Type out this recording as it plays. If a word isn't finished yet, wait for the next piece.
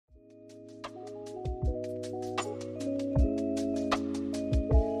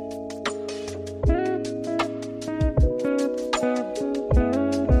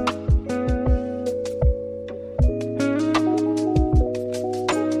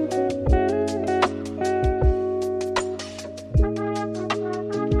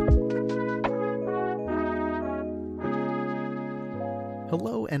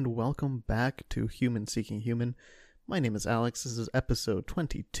welcome back to Human Seeking Human. My name is Alex. This is episode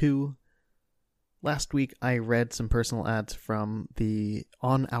 22. Last week I read some personal ads from the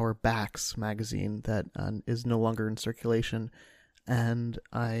On Our Backs magazine that is no longer in circulation, and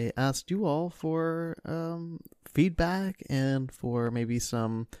I asked you all for feedback and for maybe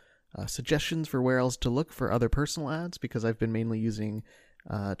some suggestions for where else to look for other personal ads, because I've been mainly using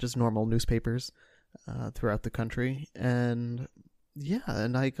just normal newspapers throughout the country, and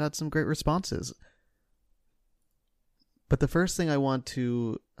I got some great responses. But the first thing I want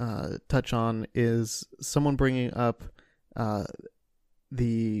to touch on is someone bringing up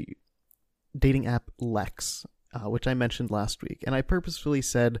the dating app Lex, which I mentioned last week. And I purposefully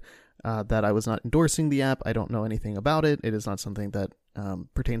said that I was not endorsing the app. I don't know anything about it. It is not something that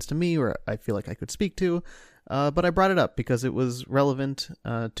pertains to me or I feel like I could speak to. But I brought it up because it was relevant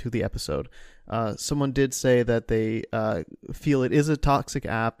to the episode. Someone did say that they feel it is a toxic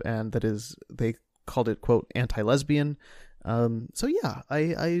app and that they called it, quote, anti-lesbian.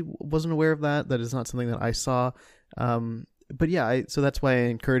 I wasn't aware of that. That is not something that I saw. So that's why I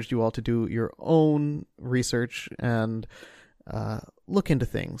encouraged you all to do your own research and look into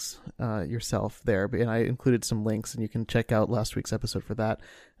things yourself there. And I included some links, and you can check out last week's episode for that.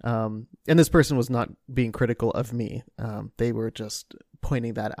 And this person was not being critical of me. They were just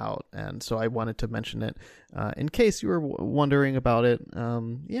pointing that out. And so I wanted to mention it in case you were wondering about it.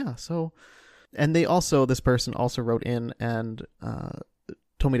 And this person also wrote in and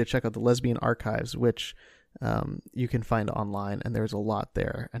told me to check out the Lesbian Archives, which you can find online, and there's a lot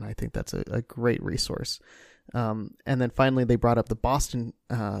there, and I think that's a great resource. And then finally, they brought up the Boston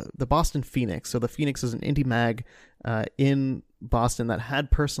Phoenix. So the Phoenix is an indie mag in Boston that had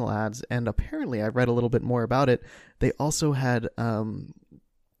personal ads, and apparently, I read a little bit more about it. They also had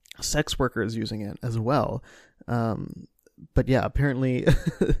sex workers using it as well. But yeah, apparently,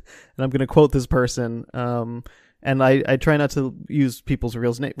 and I'm going to quote this person, and I try not to use people's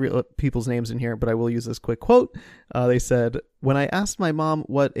people's names in here, but I will use this quick quote. They said, "When I asked my mom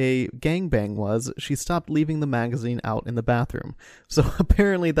what a gangbang was, she stopped leaving the magazine out in the bathroom." So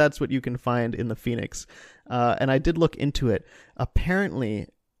apparently that's what you can find in the Phoenix. And I did look into it. Apparently,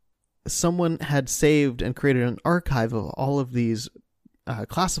 someone had saved and created an archive of all of these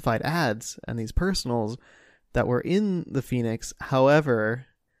classified ads and these personals that were in the Phoenix. However,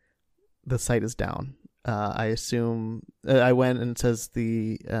 the site is down. I assume I went and it says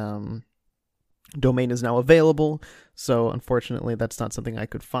the domain is now available. So unfortunately, that's not something I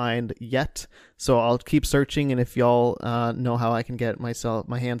could find yet. So I'll keep searching. And if y'all know how I can get my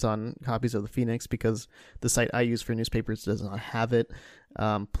hands on copies of the Phoenix, because the site I use for newspapers does not have it,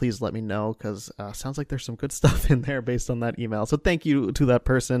 please let me know, because sounds like there's some good stuff in there based on that email. So thank you to that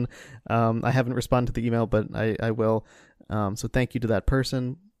person. I haven't responded to the email, but I will. So thank you to that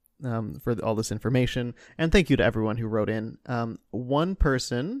person for all this information. And thank you to everyone who wrote in. One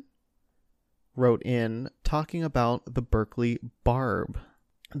person wrote in talking about the Berkeley Barb.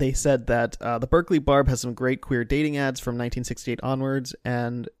 They said that the Berkeley Barb has some great queer dating ads from 1968 onwards,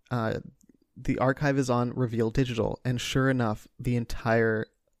 and the archive is on Reveal Digital. And sure enough, the entire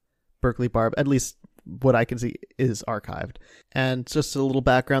Berkeley Barb, at least what I can see, is archived. And just a little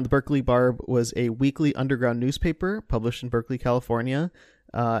background, the Berkeley Barb was a weekly underground newspaper published in Berkeley, California,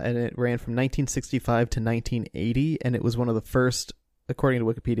 and it ran from 1965 to 1980, and it was one of the first, according to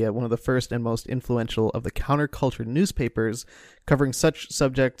Wikipedia, one of the first and most influential of the counterculture newspapers, covering such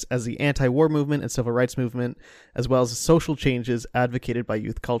subjects as the anti-war movement and civil rights movement, as well as the social changes advocated by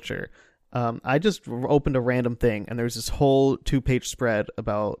youth culture. I just opened a random thing, and there's this whole 2-page spread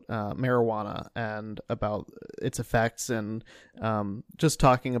about marijuana and about its effects, and just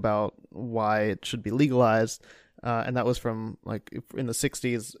talking about why it should be legalized. And that was from like in the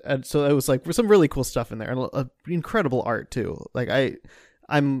 60s. And so it was like some really cool stuff in there, and incredible art too. Like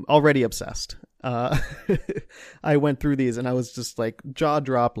I'm already obsessed. I went through these and I was just like jaw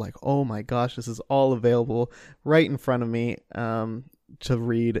dropped, like, oh my gosh, this is all available right in front of me to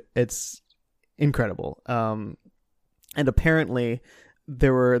read. It's incredible. And apparently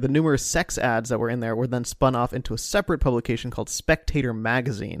there were the numerous sex ads that were in there were then spun off into a separate publication called Spectator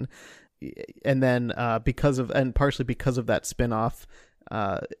Magazine. And then partially because of that spin-off,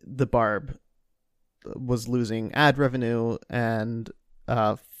 the Barb was losing ad revenue, and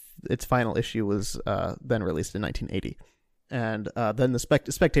its final issue was then released in 1980. And then the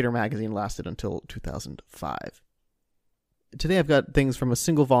Spectator magazine lasted until 2005. Today I've got things from a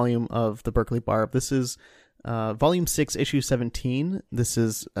single volume of the Berkeley Barb. This is Volume 6, Issue 17. This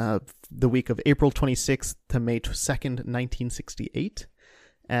is the week of April 26th to May 2nd, 1968.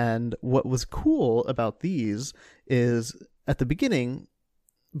 And what was cool about these is, at the beginning,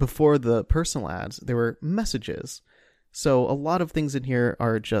 before the personal ads, there were messages. So a lot of things in here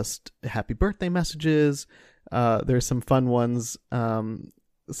are just happy birthday messages. There's some fun ones,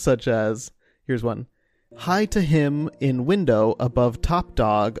 such as, here's one. Hi to him in window above top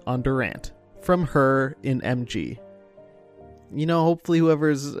dog on Durant. From her in MG. You know, hopefully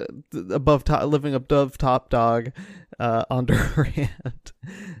whoever's above top, living above top dog on Durant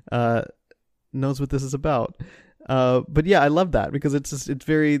knows what this is about. But yeah, I love that because it's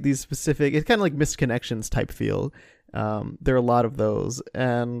very these specific. It's kind of like missed connections type feel. There are a lot of those,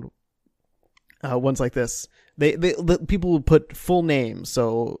 and ones like this. The people will put full names,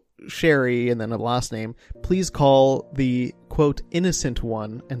 so Sherry and then a last name. Please call the quote innocent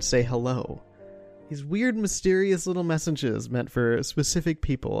one and say hello. These weird, mysterious little messages meant for specific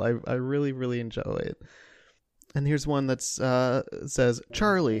people. I really, really enjoy it. And here's one that says,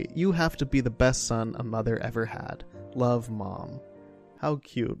 Charlie, you have to be the best son a mother ever had. Love, Mom. How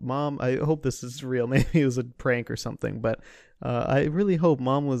cute. Mom, I hope this is real. Maybe it was a prank or something, but I really hope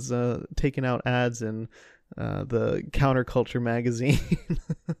Mom was taking out ads in the Counterculture magazine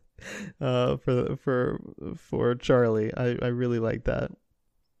for Charlie. I really like that.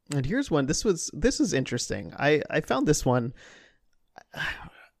 And here's one. This is interesting. I found this one.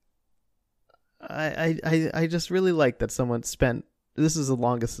 I just really like that someone spent. This is the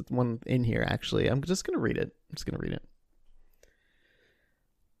longest one in here. Actually, I'm just gonna read it.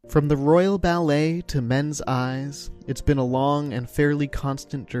 From the Royal Ballet to men's eyes, it's been a long and fairly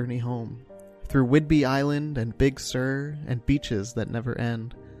constant journey home, through Whidbey Island and Big Sur and beaches that never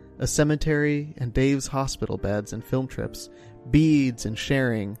end, a cemetery and Dave's hospital beds and film trips, beads and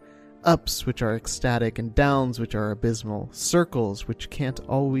sharing, ups which are ecstatic and downs which are abysmal, circles which can't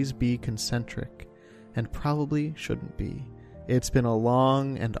always be concentric, and probably shouldn't be. It's been a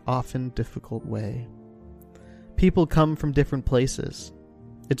long and often difficult way. People come from different places.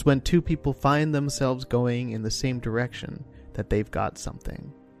 It's when two people find themselves going in the same direction that they've got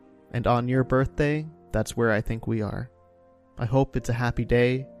something. And on your birthday, that's where I think we are. I hope it's a happy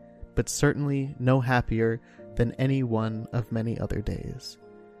day, but certainly no happier than any one of many other days.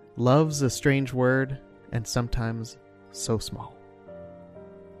 Love's a strange word, and sometimes so small.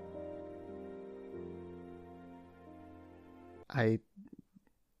 I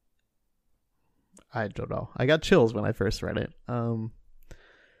don't know. I got chills when I first read it.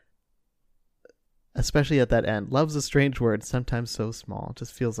 Especially at that end. Love's a strange word, sometimes so small. It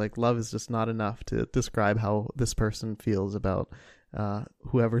just feels like love is just not enough to describe how this person feels about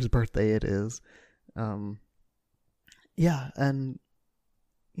whoever's birthday it is. Yeah, and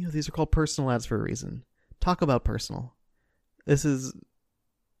you know, these are called personal ads for a reason. Talk about personal. This is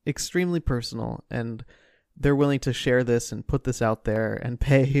extremely personal, and they're willing to share this and put this out there and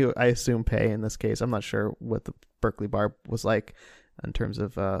pay, I assume pay in this case. I'm not sure what the Berkeley Bar was like in terms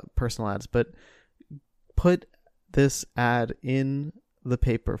of personal ads, but put this ad in the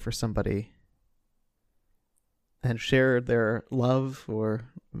paper for somebody and share their love, or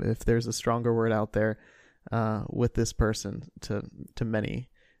if there's a stronger word out there, with this person to many.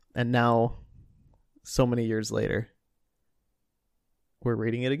 And now, so many years later, we're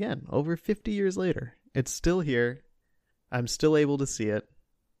reading it again. Over 50 years later. It's still here. I'm still able to see it.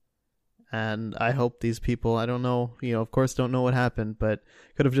 And I hope these people, I don't know, of course don't know what happened, but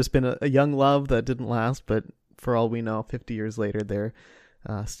could have just been a young love that didn't last. But for all we know, 50 years later, they're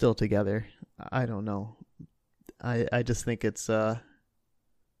still together. I don't know. I just think it's, just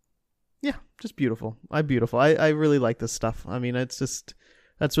beautiful. I really like this stuff. I mean, it's just,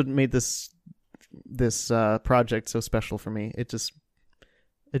 that's what made this project so special for me. It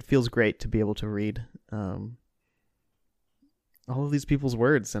feels great to be able to read all of these people's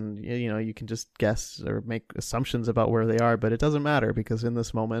words, and you can just guess or make assumptions about where they are, but it doesn't matter because in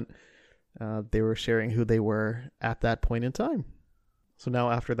this moment they were sharing who they were at that point in time. So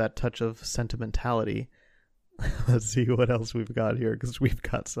now, after that touch of sentimentality, let's see what else we've got here, because we've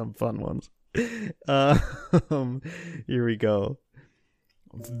got some fun ones. Here we go.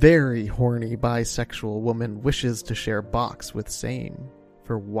 Very horny bisexual woman wishes to share box with same.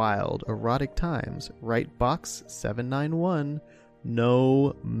 For wild, erotic times, write box 791,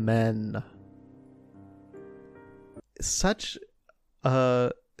 no men. Such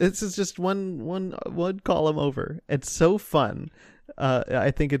this is just one column over. It's so fun.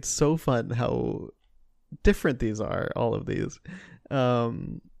 I think it's so fun how different these are, all of these.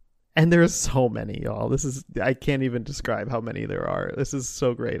 And there's so many, y'all. I can't even describe how many there are. This is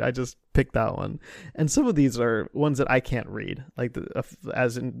so great. I just picked that one. And some of these are ones that I can't read. Like,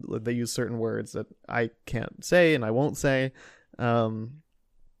 as in, they use certain words that I can't say and I won't say. Oh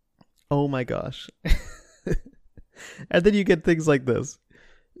my gosh. And then you get things like this.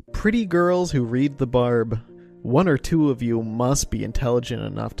 Pretty girls who read the barb. One or two of you must be intelligent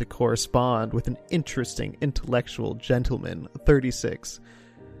enough to correspond with an interesting intellectual gentleman, 36.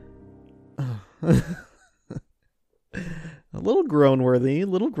 A little groan-worthy.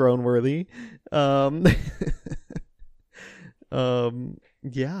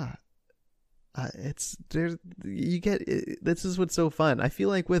 Yeah. It's there. You get this is what's so fun. I feel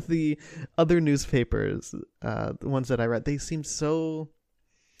like with the other newspapers, the ones that I read, they seemed so.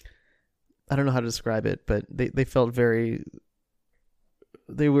 I don't know how to describe it, but they felt very.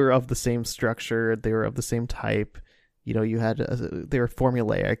 They were of the same structure. They were of the same type. You know, you had they were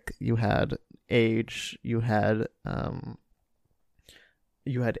formulaic. You had age. You had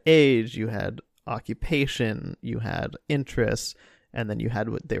age. You had occupation. You had interests, and then you had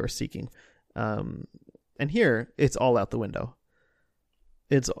what they were seeking. And here it's all out the window.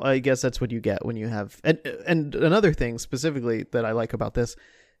 I guess that's what you get when you have, and another thing specifically that I like about this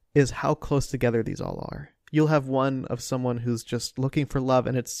is how close together these all are. You'll have one of someone who's just looking for love,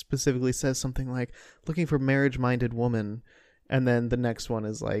 and it specifically says something like looking for marriage-minded woman, and then the next one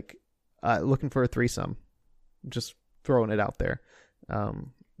is like looking for a threesome, just throwing it out there.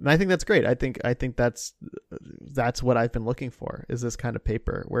 And I think that's great. I think that's what I've been looking for, is this kind of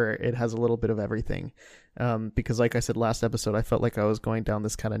paper where it has a little bit of everything. Because like I said last episode, I felt like I was going down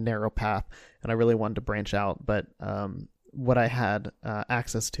this kind of narrow path and I really wanted to branch out. But what I had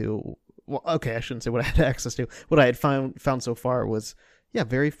access to, well, okay, I shouldn't say what I had access to. What I had found so far was, yeah,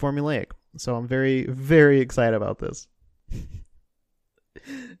 very formulaic. So I'm very, very excited about this.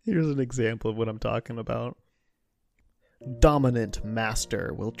 Here's an example of what I'm talking about. Dominant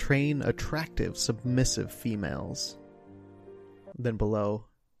master will train attractive, submissive females. Then below,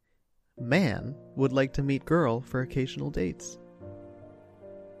 man would like to meet girl for occasional dates.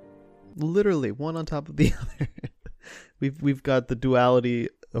 Literally, one on top of the other. We've got the duality.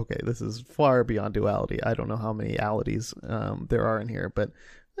 Okay, this is far beyond duality. I don't know how many alities there are in here, but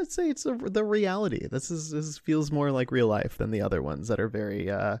let's say it's the reality. This feels more like real life than the other ones that are very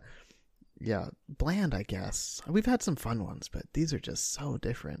bland, I guess. We've had some fun ones, but these are just so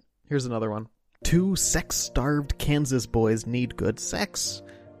different. Here's another one. 2 sex-starved Kansas boys need good sex.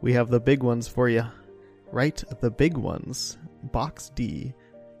 We have the big ones for you. Right? The big ones. Box D,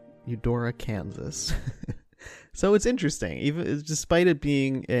 Eudora, Kansas. So it's interesting. Even despite it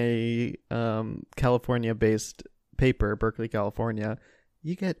being a California-based paper, Berkeley, California,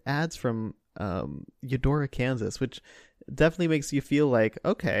 you get ads from Eudora, Kansas, which definitely makes you feel like,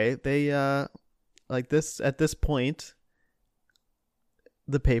 okay, they like this at this point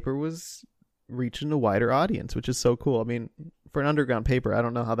the paper was reaching a wider audience, which is so cool. I mean, for an underground paper, I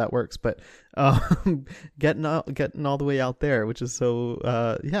don't know how that works, but getting all the way out there, which is so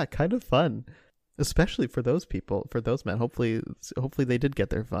kind of fun, especially for those people, for those men. Hopefully they did get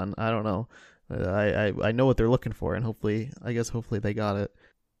their fun. I don't know. I know what they're looking for, and hopefully they got it.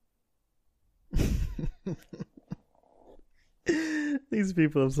 These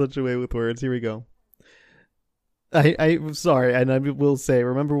people have such a way with words. Here we go. I'm sorry, and I will say,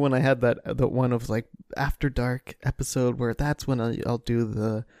 remember when I had that one of like After Dark episode where that's when I'll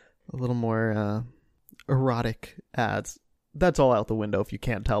do a little more erotic ads. That's all out the window if you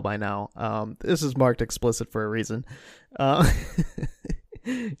can't tell by now. This is marked explicit for a reason.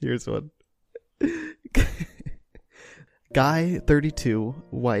 Here's one. Guy, 32,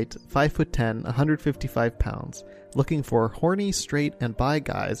 white, 5'10", 155 pounds, looking for horny, straight, and bi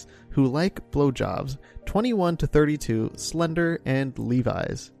guys who like blowjobs, 21 to 32, slender, and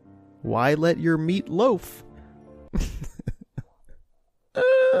Levi's. Why let your meat loaf?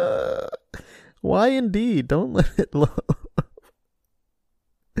 Why indeed? Don't let it loaf.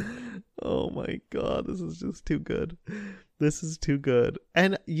 Oh my god, this is just too good. This is too good.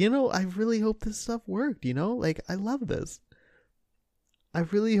 And, you know, I really hope this stuff worked, you know? Like, I love this. I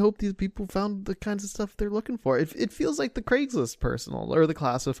really hope these people found the kinds of stuff they're looking for. It feels like the Craigslist personal or the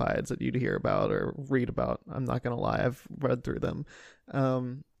classifieds that you'd hear about or read about. I'm not going to lie. I've read through them.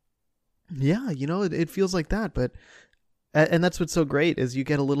 Yeah, you know, it feels like that. But, and that's what's so great is you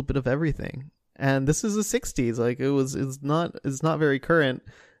get a little bit of everything. And this is the 60s. Like, it's not very current.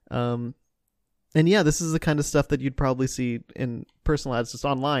 And yeah, this is the kind of stuff that you'd probably see in personal ads just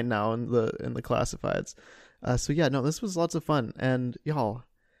online now in the classifieds. So yeah, no, this was lots of fun. And y'all,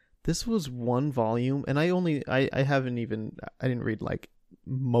 this was one volume, and I didn't read like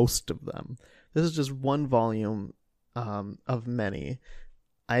most of them. This is just one volume of many.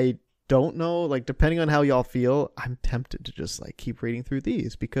 I don't know, like, depending on how y'all feel, I'm tempted to just like keep reading through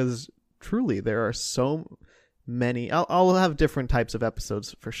these, because truly there are so many. I'll have different types of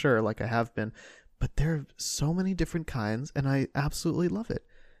episodes for sure, like I have been, but there are so many different kinds, and I absolutely love it.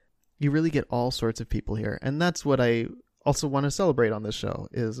 You really get all sorts of people here. And that's what I also want to celebrate on this show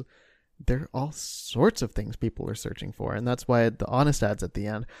is there are all sorts of things people are searching for. And that's why the honest ads at the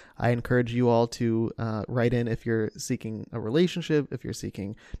end, I encourage you all to write in if you're seeking a relationship, if you're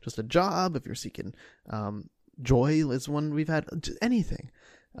seeking just a job, if you're seeking joy is one we've had, anything.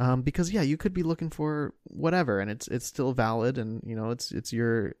 Because you could be looking for whatever, and it's still valid, and it's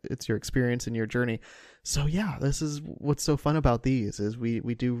your experience and your journey. So this is what's so fun about these is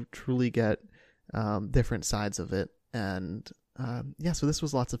we do truly get different sides of it, and so this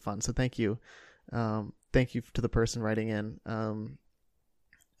was lots of fun. So thank you to the person writing in.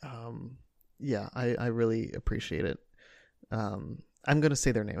 I really appreciate it. I'm going to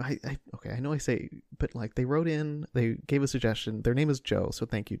say their name. I know I say, but like they wrote in, they gave a suggestion. Their name is Joe. So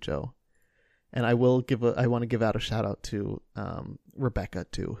thank you, Joe. And I want to give out a shout out to Rebecca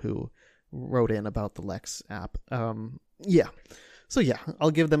too, who wrote in about the Lex app. So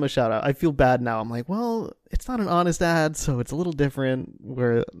I'll give them a shout out. I feel bad now. I'm like, well, it's not an honest ad, so it's a little different.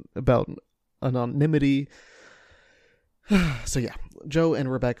 We're about anonymity. So Joe and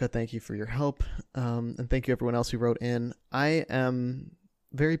Rebecca, thank you for your help. And thank you everyone else who wrote in. I am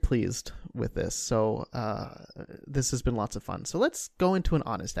very pleased with this. So this has been lots of fun. So let's go into an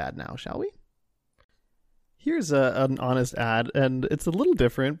honest ad now, shall we? Here's an honest ad, and it's a little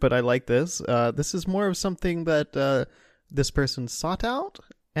different, but I like this. This is more of something that this person sought out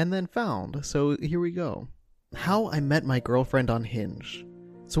and then found. So here we go. How I Met My Girlfriend on Hinge.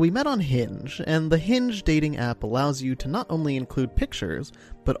 So we met on Hinge, and the Hinge dating app allows you to not only include pictures,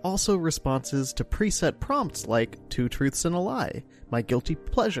 but also responses to preset prompts like 2 truths and a lie, my guilty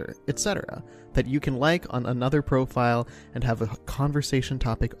pleasure, etc., that you can like on another profile and have a conversation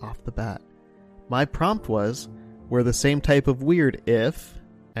topic off the bat. My prompt was, we're the same type of weird if,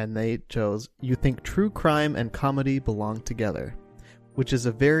 and they chose, you think true crime and comedy belong together, which is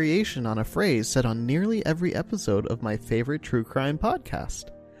a variation on a phrase said on nearly every episode of my favorite true crime podcast.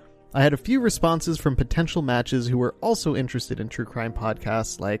 I had a few responses from potential matches who were also interested in true crime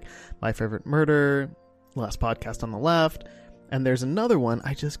podcasts like My Favorite Murder, Last Podcast on the Left, and there's another one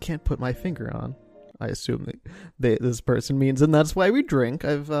I just can't put my finger on. I assume that this person means, and that's why we drink.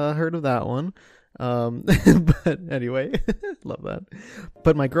 I've heard of that one. But anyway, love that.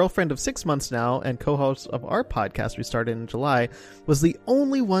 But my girlfriend of 6 months now and co-host of our podcast we started in July was the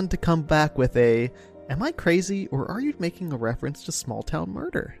only one to come back with a, am I crazy or are you making a reference to small town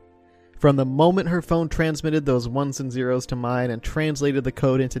murder? From the moment her phone transmitted those ones and zeros to mine and translated the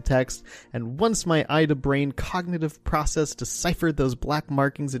code into text, and once my eye-to-brain cognitive process deciphered those black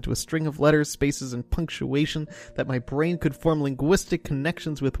markings into a string of letters, spaces, and punctuation, that my brain could form linguistic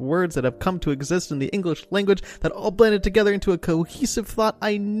connections with words that have come to exist in the English language that all blended together into a cohesive thought,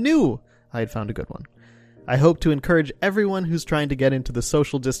 I knew I had found a good one. I hope to encourage everyone who's trying to get into the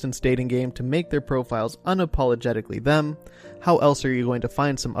social distance dating game to make their profiles unapologetically them. How else are you going to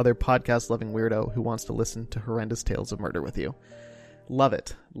find some other podcast-loving weirdo who wants to listen to horrendous tales of murder with you? Love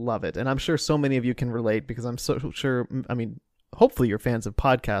it. Love it. And I'm sure so many of you can relate because I'm so sure, I mean, hopefully you're fans of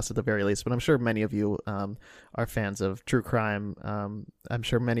podcasts at the very least, but I'm sure many of you are fans of true crime. I'm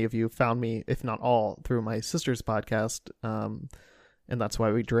sure many of you found me, if not all, through my sister's podcast, and that's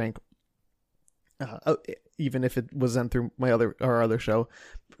why we drink. Even if it was then through our other show,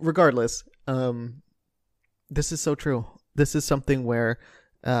 regardless, this is so true. This is something where,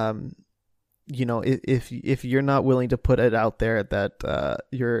 if you're not willing to put it out there that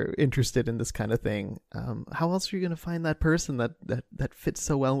you're interested in this kind of thing, how else are you going to find that person that fits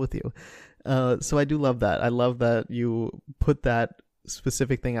so well with you? So I do love that. I love that you put that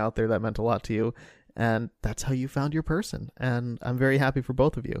specific thing out there that meant a lot to you, and that's how you found your person. And I'm very happy for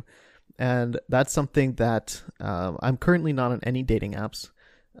both of you. And that's something that I'm currently not on any dating apps,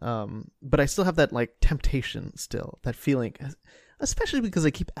 but I still have that like temptation still, that feeling, especially because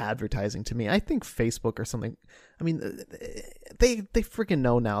they keep advertising to me. I think Facebook or something, I mean, they freaking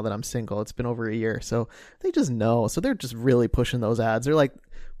know now that I'm single. It's been over a year, so they just know. So they're just really pushing those ads. They're like,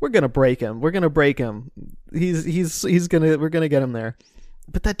 we're going to break him. We're going to break him. We're going to get him there.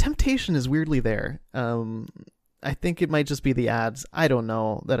 But that temptation is weirdly there. I think it might just be the ads. I don't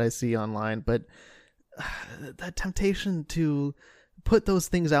know that I see online, but that temptation to put those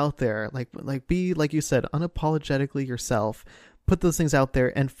things out there, like be, like you said, unapologetically yourself, put those things out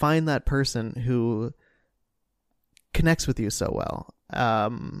there and find that person who connects with you so well.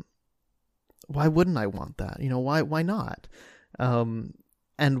 Why wouldn't I want that? Why not?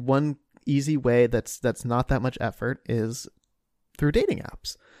 And one easy way that's not that much effort is through dating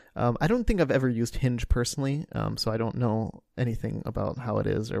apps. I don't think I've ever used Hinge personally, so I don't know anything about how it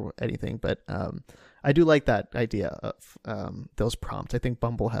is or anything, but I do like that idea of those prompts. I think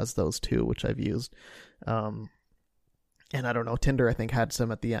Bumble has those too, which I've used. And I don't know, Tinder I think had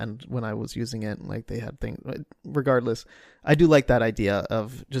some at the end when I was using it. Like they had things. Regardless, I do like that idea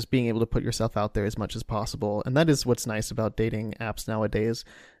of just being able to put yourself out there as much as possible. And that is what's nice about dating apps nowadays.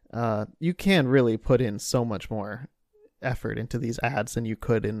 You can really put in so much more effort into these ads than you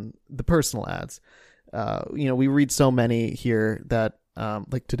could in the personal ads. We read so many here that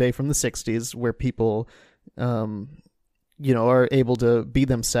like today from the 60s where people are able to be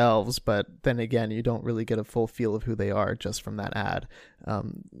themselves, but then again, you don't really get a full feel of who they are just from that ad.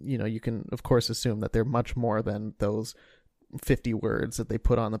 You can of course assume that they're much more than those 50 words that they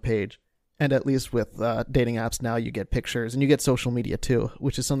put on the page. And at least with dating apps now, you get pictures and you get social media too,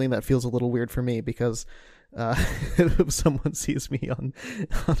 which is something that feels a little weird for me because if someone sees me on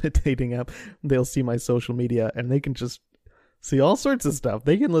a dating app, they'll see my social media and they can just see all sorts of stuff.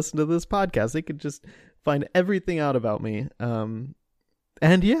 They can listen to this podcast. They can just find everything out about me. And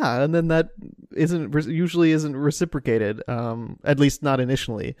then that usually isn't reciprocated, at least not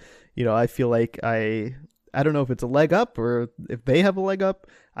initially. I feel like I don't know if it's a leg up or if they have a leg up.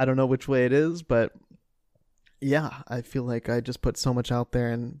 I don't know which way it is, but yeah, I feel like I just put so much out there,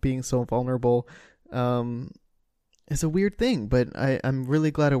 and being so vulnerable is a weird thing, but I'm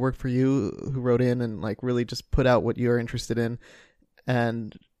really glad I worked for you who wrote in and like really just put out what you're interested in,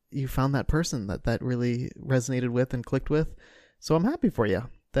 and you found that person that really resonated with and clicked with. So I'm happy for you.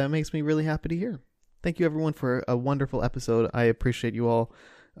 That makes me really happy to hear. Thank you everyone for a wonderful episode. I appreciate you all.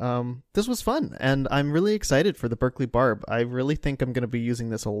 This was fun, and I'm really excited for the Berkeley Barb. I really think I'm going to be using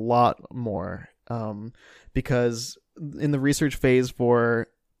this a lot more, because in the research phase for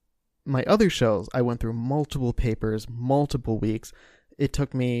my other shows, I went through multiple papers, multiple weeks. It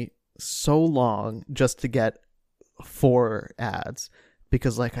took me so long just to get 4 ads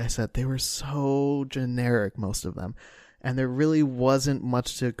because, like I said, they were so generic, most of them, and there really wasn't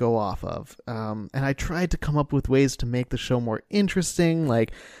much to go off of. And I tried to come up with ways to make the show more interesting,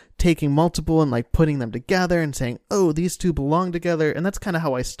 like taking multiple and like putting them together and saying, oh, these two belong together. And that's kind of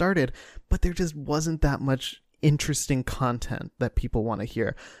how I started, but there just wasn't that much interesting content that people want to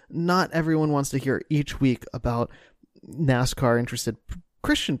hear. Not everyone wants to hear each week about NASCAR interested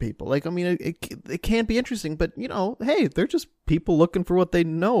Christian people. Like, I mean, it can be interesting, but hey, they're just people looking for what they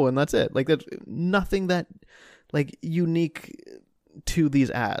know, and that's it. Like, there's nothing that like unique to these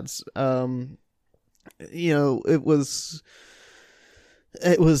ads.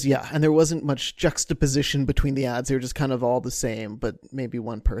 It was, yeah, and there wasn't much juxtaposition between the ads. They were just kind of all the same, but maybe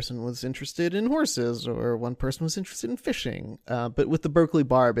one person was interested in horses or one person was interested in fishing. But with the Berkeley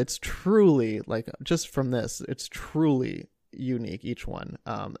Barb, it's truly, like, just from this, it's truly unique, each one.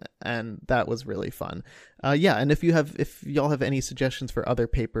 And that was really fun. And if y'all have any suggestions for other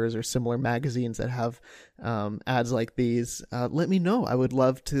papers or similar magazines that have ads like these, let me know. I would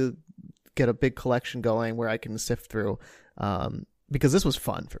love to get a big collection going where I can sift through, because this was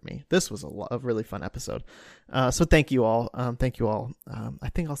fun for me. This was a really fun episode. So thank you all. I think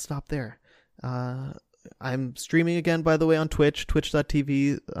I'll stop there. I'm streaming again, by the way, on Twitch,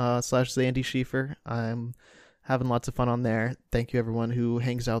 twitch.tv/Zandy Schiefer. I'm having lots of fun on there. Thank you, everyone who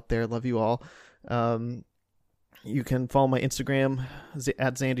hangs out there. Love you all. You can follow my Instagram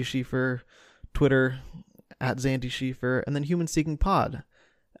at Zandy Schiefer, Twitter at Zandy Schiefer, and then Human Seeking Pod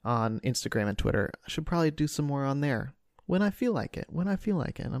on Instagram and Twitter. I should probably do some more on there when I feel like it.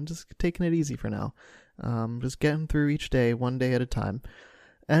 I'm just taking it easy for now. Just getting through each day, one day at a time.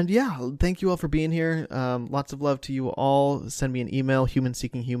 And yeah, thank you all for being here. Lots of love to you all. Send me an email,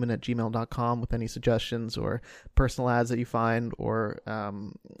 humanseekinghuman@gmail.com, with any suggestions or personal ads that you find, or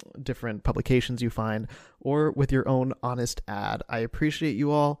different publications you find, or with your own honest ad. I appreciate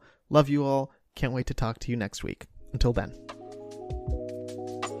you all. Love you all. Can't wait to talk to you next week. Until then.